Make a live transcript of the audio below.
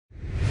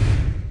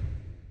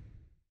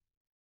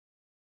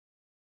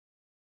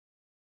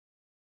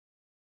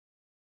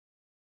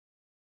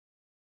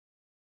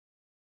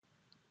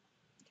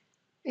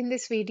In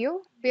this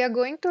video, we are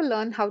going to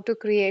learn how to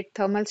create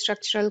thermal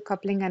structural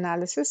coupling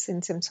analysis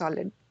in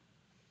SimSolid.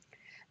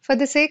 For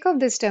the sake of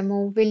this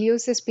demo, we'll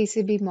use this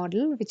PCB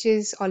model which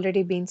is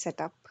already been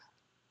set up.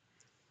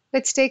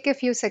 Let's take a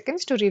few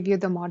seconds to review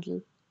the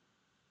model.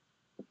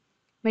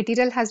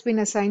 Material has been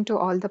assigned to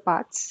all the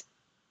parts,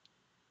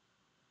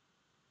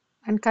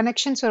 and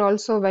connections are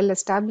also well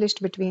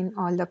established between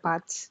all the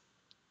parts.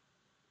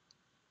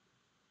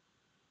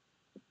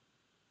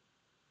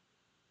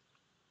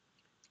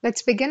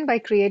 Let's begin by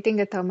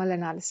creating a thermal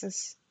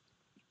analysis.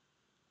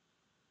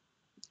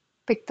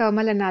 Pick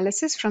Thermal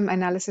Analysis from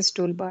Analysis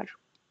toolbar.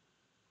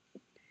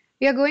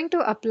 We are going to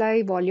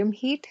apply volume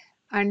heat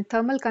and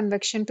thermal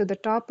convection to the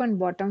top and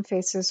bottom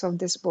faces of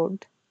this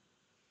board.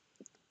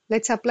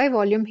 Let's apply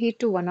volume heat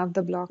to one of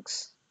the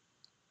blocks.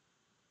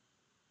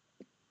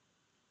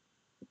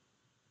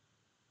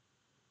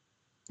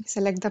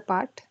 Select the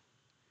part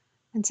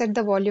and set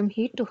the volume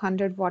heat to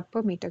 100 watt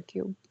per meter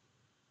cube.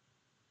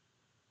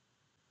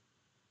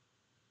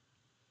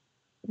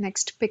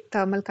 Next, pick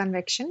thermal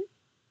convection.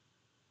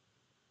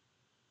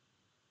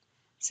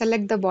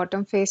 Select the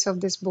bottom face of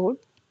this board.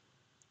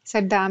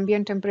 Set the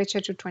ambient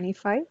temperature to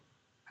 25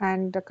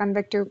 and the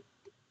convective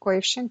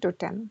coefficient to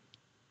 10.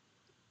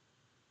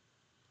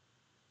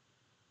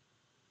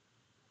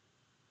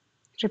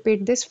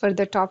 Repeat this for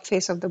the top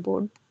face of the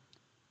board.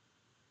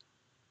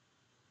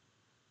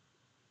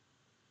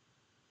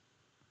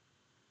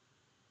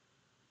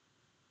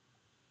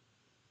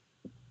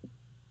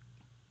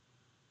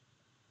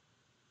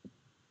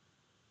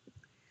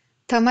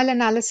 Thermal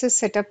analysis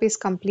setup is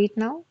complete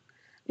now.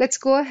 Let's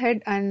go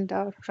ahead and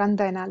run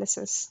the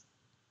analysis.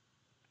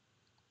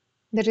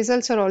 The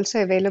results are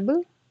also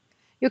available.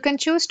 You can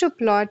choose to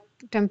plot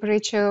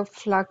temperature,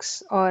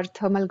 flux, or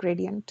thermal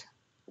gradient.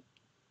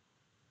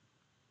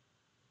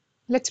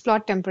 Let's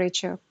plot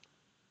temperature.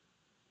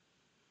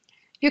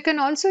 You can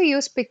also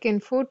use pick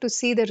info to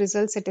see the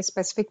results at a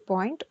specific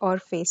point or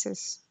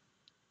faces.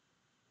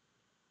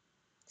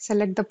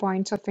 Select the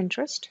points of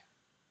interest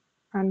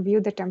and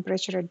view the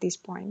temperature at these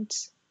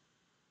points.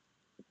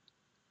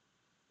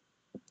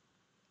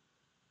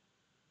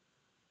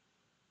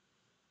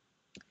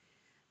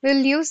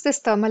 We'll use this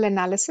thermal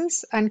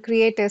analysis and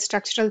create a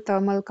structural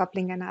thermal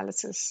coupling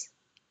analysis.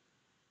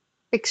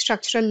 Pick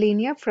structural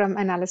linear from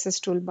Analysis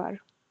toolbar.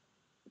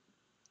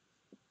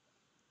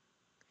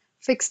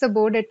 Fix the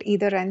board at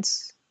either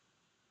ends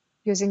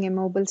using a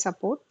mobile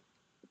support.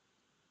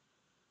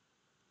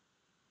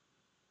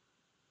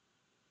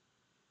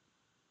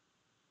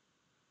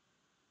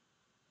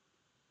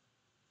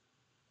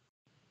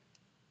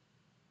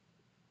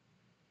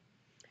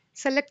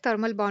 Select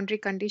thermal boundary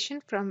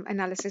condition from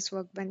Analysis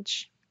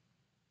workbench.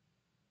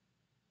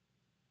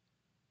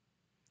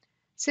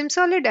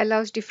 SimSolid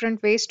allows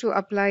different ways to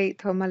apply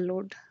thermal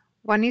load.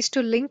 One is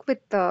to link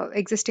with the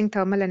existing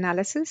thermal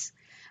analysis,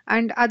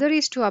 and other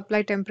is to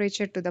apply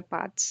temperature to the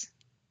parts.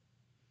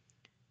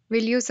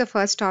 We'll use the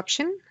first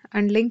option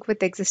and link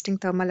with existing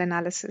thermal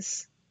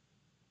analysis.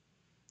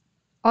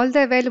 All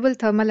the available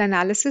thermal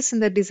analysis in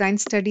the design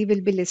study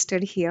will be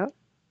listed here.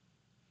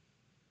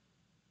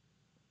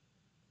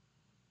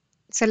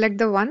 Select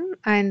the one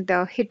and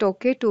hit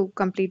OK to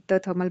complete the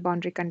thermal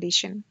boundary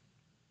condition.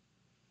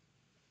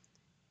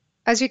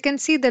 As you can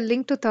see, the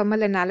link to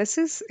thermal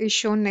analysis is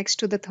shown next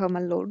to the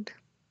thermal load.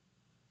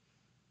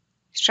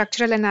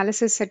 Structural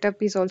analysis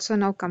setup is also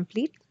now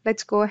complete.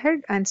 Let's go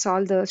ahead and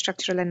solve the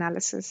structural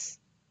analysis.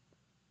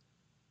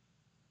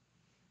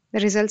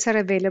 The results are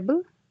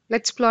available.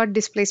 Let's plot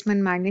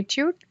displacement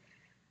magnitude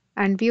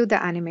and view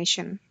the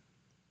animation.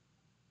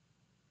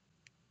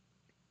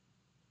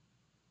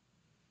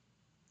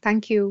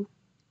 Thank you.